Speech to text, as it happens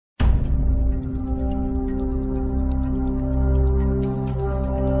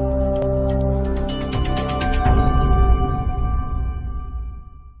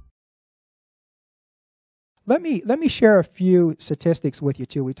let me share a few statistics with you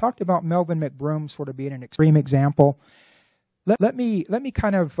too. We talked about Melvin McBroom sort of being an extreme example. Let me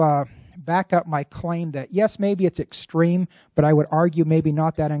kind of back up my claim that yes, maybe it's extreme, but I would argue maybe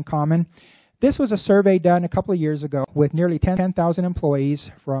not that uncommon. This was a survey done a couple of years ago with nearly 10,000 employees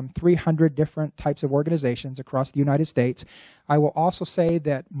from 300 different types of organizations across the United States. I will also say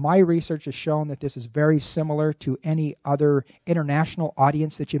that my research has shown that this is very similar to any other international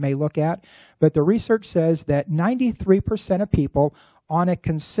audience that you may look at. But the research says that 93% of people on a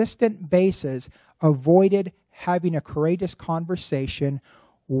consistent basis avoided having a courageous conversation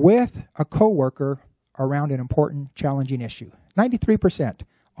with a coworker around an important, challenging issue. 93%.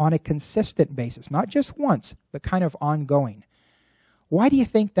 On a consistent basis, not just once, but kind of ongoing. Why do you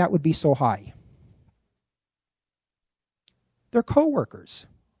think that would be so high? They're coworkers.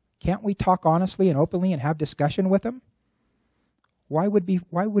 Can't we talk honestly and openly and have discussion with them? Why would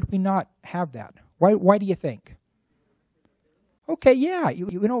we not have that? Why do you think? Okay, yeah,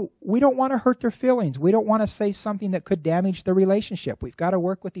 you know, we don't want to hurt their feelings. We don't want to say something that could damage the relationship. We've got to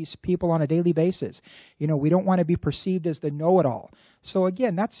work with these people on a daily basis. You know, we don't want to be perceived as the know-it-all. So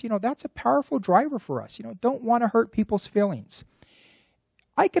again, that's a powerful driver for us. Don't want to hurt people's feelings.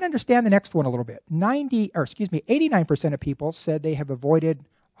 I can understand the next one a little bit. 89% of people said they have avoided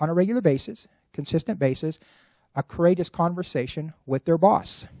on a regular basis, consistent basis, a courageous conversation with their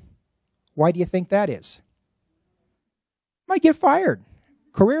boss. Why do you think that is? Might get fired.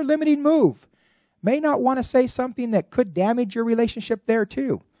 Career limiting move. May not want to say something that could damage your relationship there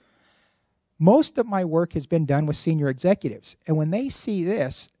too. Most of my work has been done with senior executives. And when they see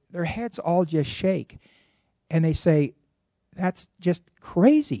this, their heads all just shake. And they say, that's just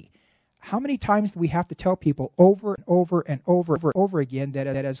crazy. How many times do we have to tell people over and over and over again that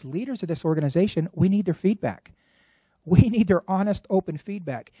as leaders of this organization, we need their feedback. We need their honest, open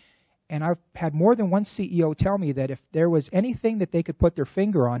feedback. And I've had more than one CEO tell me that if there was anything that they could put their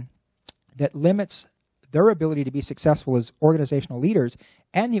finger on that limits their ability to be successful as organizational leaders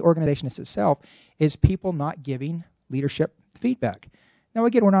and the organization itself, is people not giving leadership feedback. Now,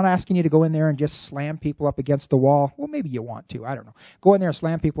 again, we're not asking you to go in there and just slam people up against the wall. Well, maybe you want to. I don't know. Go in there and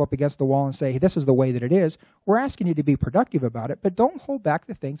slam people up against the wall and say, hey, this is the way that it is. We're asking you to be productive about it, but don't hold back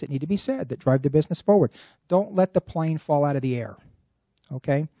the things that need to be said that drive the business forward. Don't let the plane fall out of the air.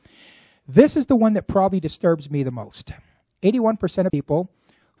 Okay? This is the one that probably disturbs me the most. 81% of people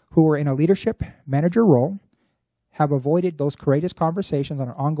who are in a leadership manager role have avoided those courageous conversations on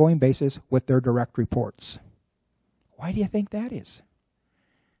an ongoing basis with their direct reports. Why do you think that is?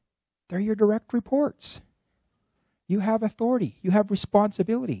 They're your direct reports. You have authority. You have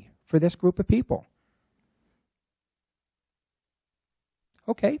responsibility for this group of people.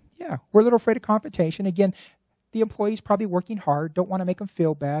 Okay, yeah, we're a little afraid of confrontation. Again, the employee's probably working hard, don't want to make them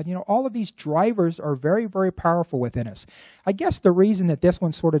feel bad. All of these drivers are very, very powerful within us. I guess the reason that this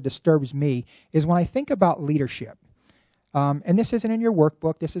one sort of disturbs me is when I think about leadership. And this isn't in your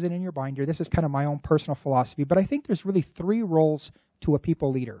workbook, this isn't in your binder, this is kind of my own personal philosophy, but I think there's really three roles to a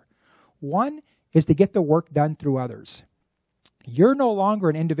people leader. One is to get the work done through others. You're no longer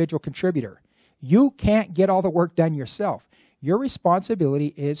an individual contributor. You can't get all the work done yourself. Your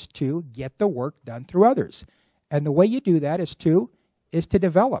responsibility is to get the work done through others. And the way you do that is to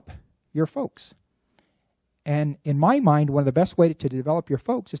develop your folks. And in my mind, one of the best ways to develop your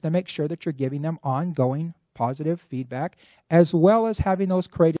folks is to make sure that you're giving them ongoing positive feedback, as well as having those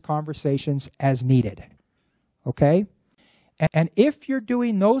creative conversations as needed. Okay? And if you're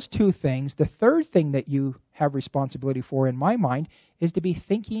doing those two things, the third thing that you have responsibility for, in my mind, is to be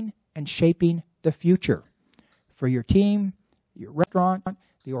thinking and shaping the future for your team, your restaurant,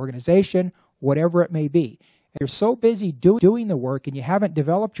 the organization, whatever it may be. If you're so busy doing the work and you haven't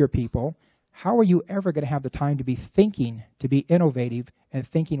developed your people, how are you ever going to have the time to be thinking, to be innovative, and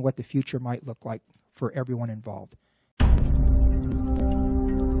thinking what the future might look like for everyone involved?